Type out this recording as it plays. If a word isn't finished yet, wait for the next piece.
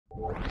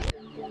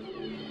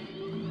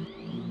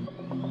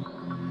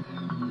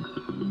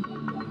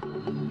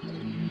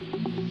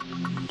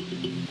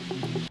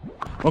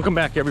Welcome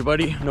back,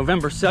 everybody.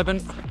 November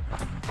 7th,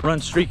 run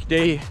streak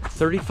day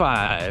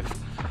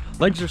 35.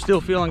 Legs are still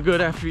feeling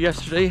good after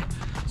yesterday,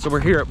 so we're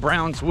here at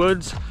Browns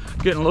Woods,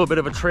 getting a little bit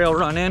of a trail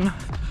run in.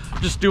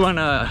 Just doing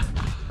a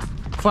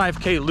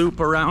 5K loop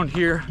around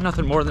here.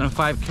 Nothing more than a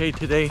 5K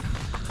today.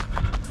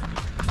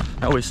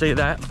 I always say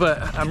that,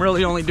 but I'm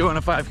really only doing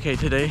a 5K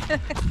today.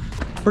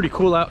 Pretty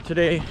cool out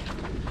today.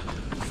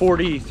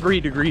 43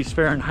 degrees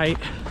Fahrenheit,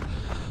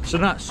 so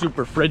not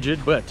super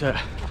frigid, but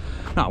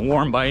not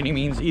warm by any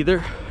means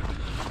either.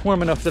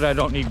 Warm enough that I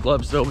don't need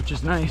gloves though, which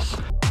is nice.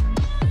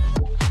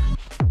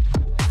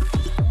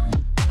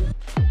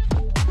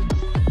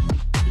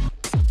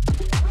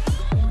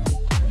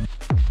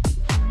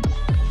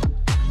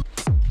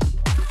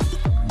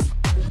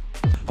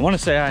 I want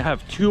to say I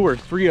have 2 or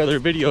 3 other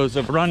videos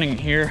of running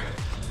here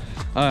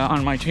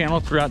on my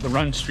channel throughout the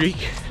run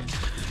streak,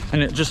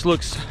 and it just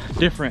looks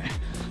different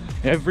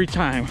every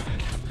time,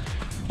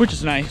 which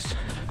is nice.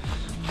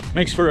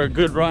 Makes for a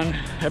good run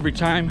every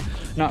time,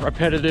 not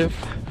repetitive,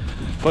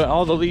 but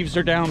all the leaves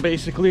are down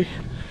basically.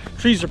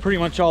 Trees are pretty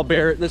much all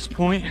bare at this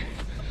point.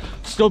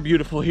 Still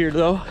beautiful here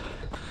though.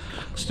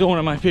 Still one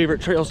of my favorite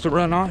trails to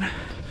run on.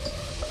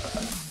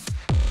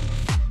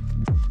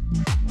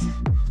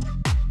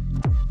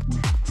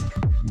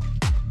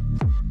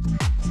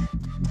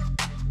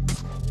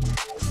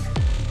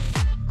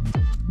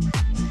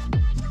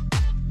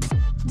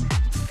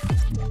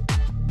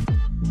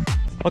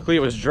 Luckily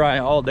it was dry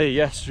all day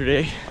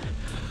yesterday,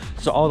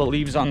 so all the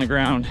leaves on the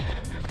ground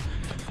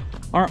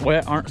aren't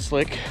wet, aren't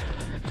slick.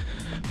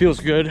 Feels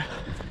good.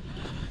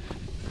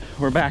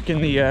 We're back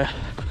in the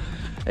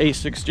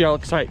A6 Gel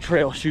Excite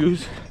trail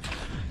shoes,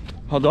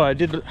 although I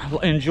did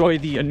enjoy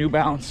the New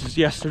Balances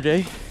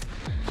yesterday.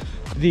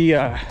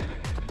 The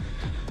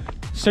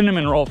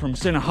cinnamon roll from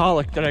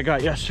Cinnaholic that I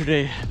got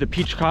yesterday, the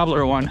peach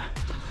cobbler one,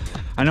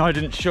 I know I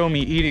didn't show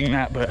me eating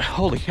that, but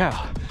holy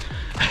cow.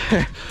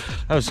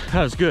 that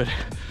was good.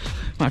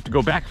 I'll have to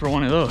go back for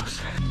one of those.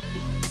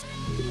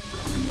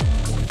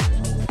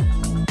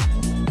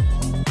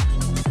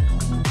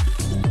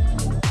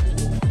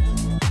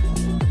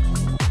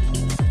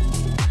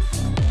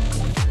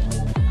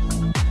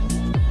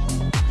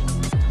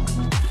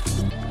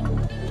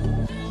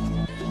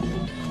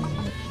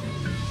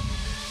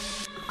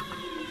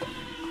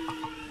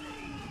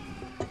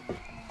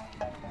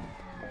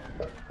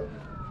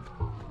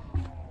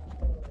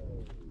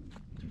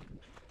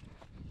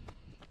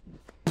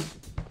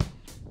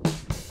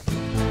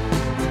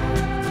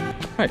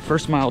 All right,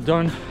 first mile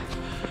done,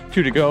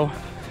 2 to go.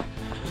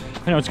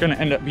 I know it's gonna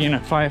end up being a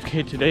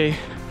 5K today,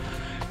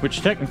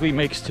 which technically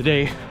makes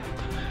today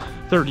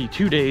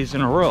 32 days in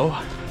a row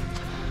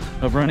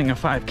of running a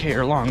 5K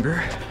or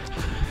longer.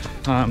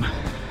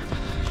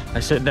 I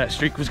said that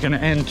streak was gonna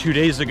end 2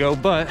 days ago,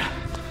 but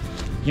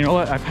you know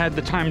what? I've had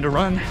the time to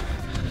run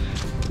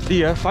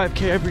the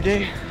 5K every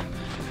day,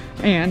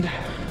 and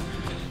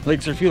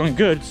legs are feeling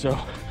good, so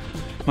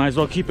might as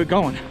well keep it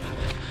going.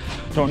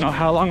 Don't know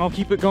how long I'll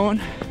keep it going,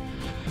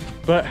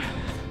 but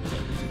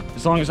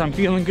as long as I'm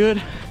feeling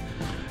good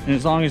and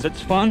as long as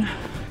it's fun,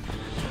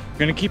 I'm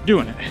gonna keep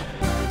doing it.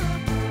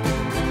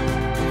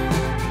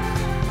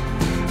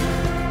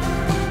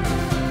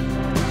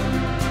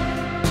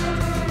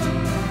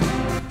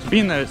 So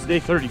being that it's day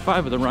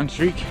 35 of the run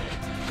streak,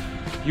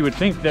 you would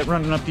think that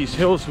running up these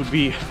hills would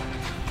be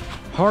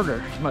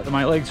harder,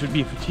 my legs would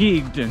be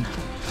fatigued and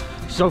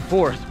so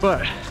forth,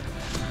 but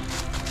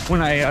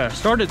when I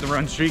started the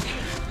run streak,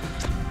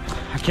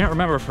 I can't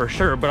remember for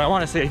sure, but I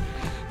want to say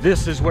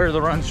this is where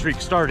the run streak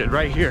started,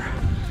 right here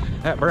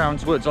at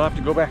Browns Woods. I'll have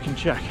to go back and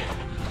check,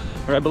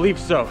 or I believe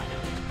so.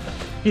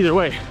 Either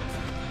way,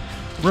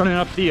 running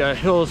up the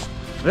hills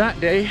that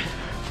day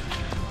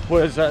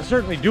was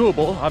certainly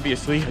doable.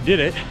 Obviously, I did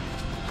it,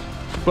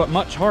 but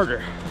much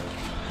harder.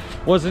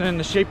 Wasn't in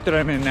the shape that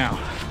I'm in now.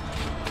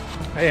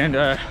 And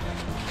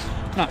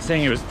not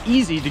saying it was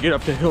easy to get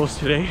up the hills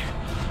today,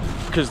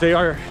 because they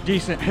are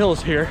decent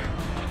hills here.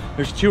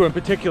 There's 2 in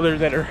particular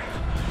that are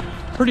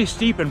pretty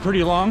steep and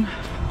pretty long,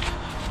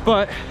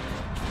 but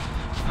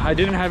I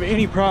didn't have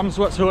any problems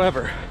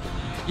whatsoever,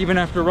 even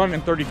after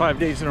running 35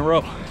 days in a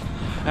row,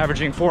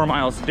 averaging 4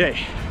 miles a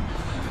day.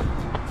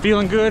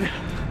 Feeling good,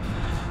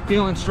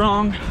 feeling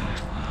strong,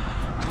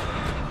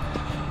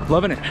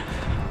 loving it.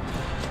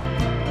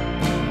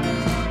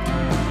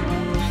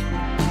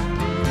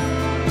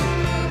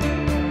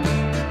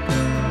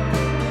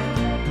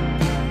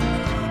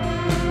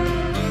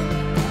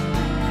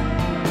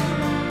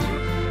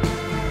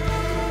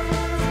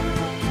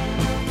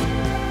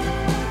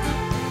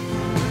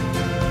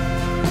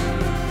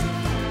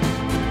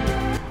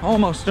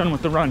 Almost done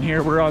with the run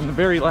here. We're on the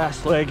very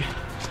last leg,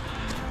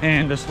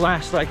 and this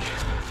last like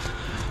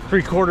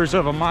 3/4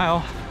 of a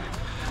mile,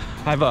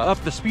 I've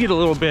upped the speed a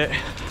little bit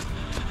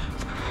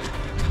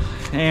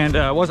and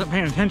wasn't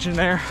paying attention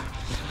there.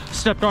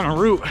 Stepped on a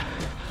root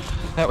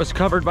that was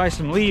covered by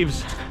some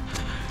leaves,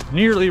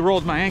 nearly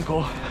rolled my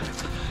ankle.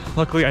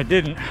 Luckily I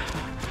didn't.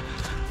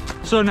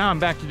 So now I'm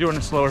back to doing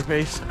a slower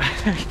pace.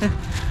 I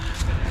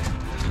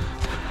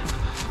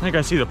think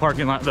I see the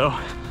parking lot though.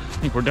 I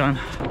think we're done.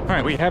 All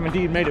right, we have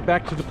indeed made it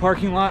back to the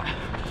parking lot.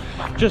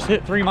 Just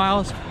hit 3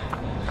 miles.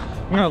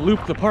 I'm gonna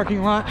loop the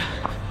parking lot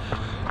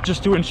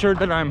just to ensure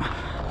that I'm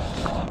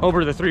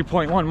over the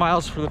 3.1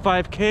 miles for the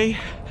 5K.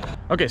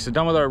 Okay, so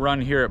done with our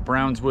run here at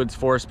Browns Woods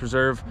Forest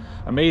Preserve.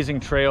 Amazing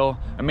trail,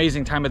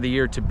 amazing time of the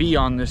year to be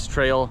on this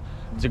trail.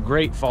 It's a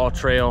great fall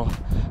trail.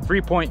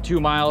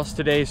 3.2 miles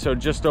today, so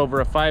just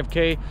over a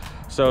 5K.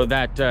 So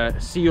that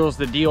seals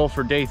the deal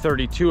for day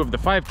 32 of the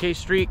 5K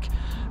streak,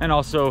 and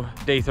also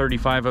day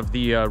 35 of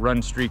the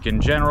run streak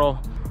in general.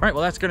 All right,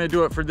 well, that's gonna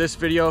do it for this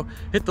video.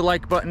 Hit the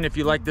like button if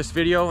you like this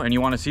video and you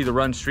wanna see the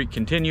run streak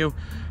continue.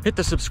 Hit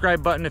the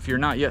subscribe button if you're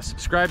not yet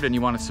subscribed and you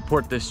wanna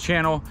support this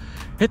channel.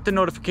 Hit the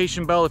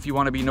notification bell if you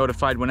wanna be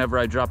notified whenever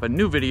I drop a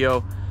new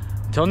video.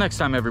 Until next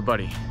time,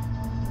 everybody,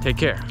 take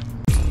care.